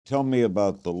Tell me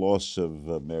about the loss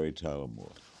of Mary Tyler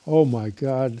Moore. Oh, my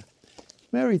God.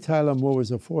 Mary Tyler Moore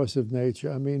was a force of nature.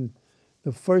 I mean,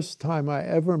 the first time I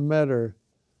ever met her,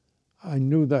 I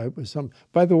knew that it was some.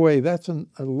 By the way, that's a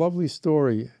lovely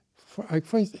story.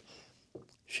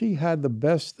 She had the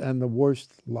best and the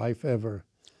worst life ever.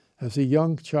 As a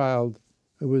young child,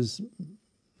 it was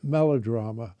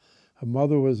melodrama. Her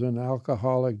mother was an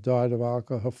alcoholic, died of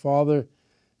alcohol. Her father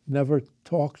never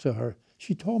talked to her.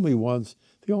 She told me once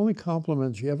the only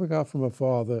compliment she ever got from her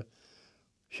father,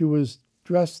 she was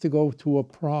dressed to go to a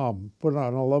prom, put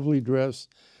on a lovely dress,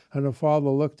 and her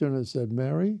father looked at her and said,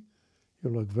 "Mary, you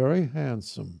look very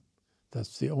handsome."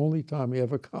 That's the only time he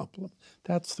ever complimented.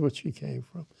 That's what she came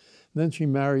from. And then she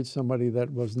married somebody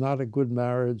that was not a good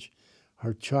marriage.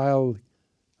 Her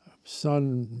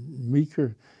son,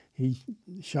 Meeker, he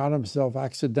shot himself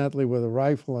accidentally with a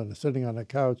rifle and sitting on a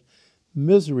couch.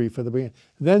 Misery for the beginning.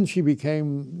 Then she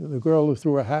became the girl who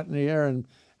threw a hat in the air and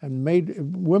made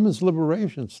women's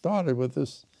liberation started with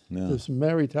this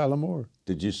Mary Tyler Moore.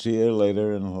 Did you see her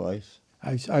later in life?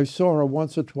 I saw her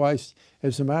once or twice.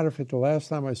 As a matter of fact, the last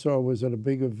time I saw her was at a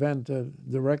big event,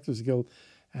 Directors Guild,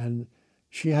 and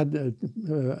she had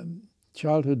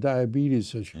childhood diabetes,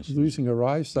 so she was losing her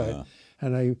eyesight. Yeah.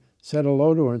 And I said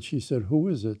hello to her, and she said, "Who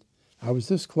is it?" I was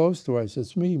this close to her. I said,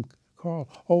 "It's me, Carl."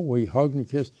 Oh, we hugged and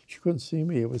kissed. She couldn't see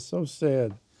me. It was so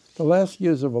sad. The last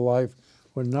years of her life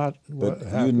were not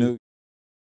happy. You knew.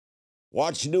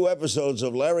 Watch new episodes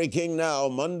of Larry King Now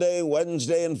Monday,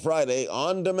 Wednesday, and Friday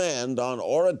on demand on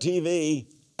Aura TV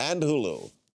and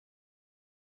Hulu.